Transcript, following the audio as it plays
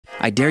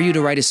I dare you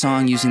to write a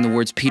song using the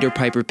words Peter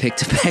Piper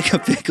picked a pack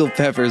of pickled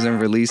peppers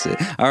and release it.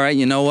 Alright,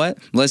 you know what?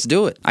 Let's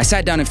do it. I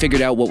sat down and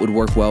figured out what would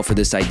work well for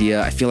this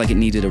idea. I feel like it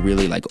needed a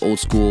really old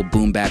school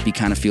boom bappy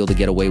kind of feel to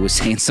get away with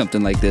saying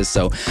something like this,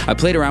 so I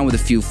played around with a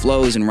few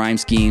flows and rhyme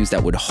schemes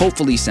that would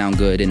hopefully sound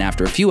good, and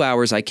after a few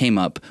hours I came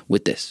up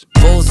with this.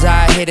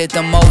 Bullseye hit it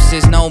the most,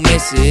 is no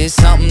misses.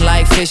 Something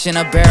like fish in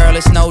a barrel,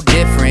 it's no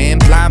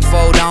different.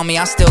 Blindfold on me,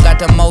 I still got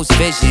the most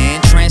vision.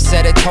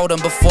 Trendsetter told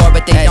them before,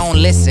 but they don't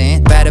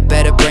listen. Better,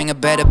 bring a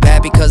better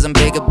bad because I'm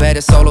bigger,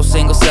 better. Solo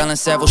single, selling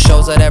several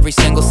shows at every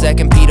single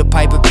second. Peter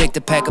Piper picked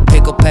a pack of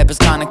pickled peppers,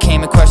 kinda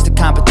came and crushed the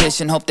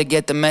competition. Hope they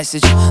get the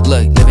message.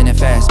 Look, living it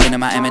fast, spinning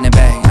my M in the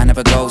bag. I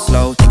never go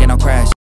slow, thinking I'll crash.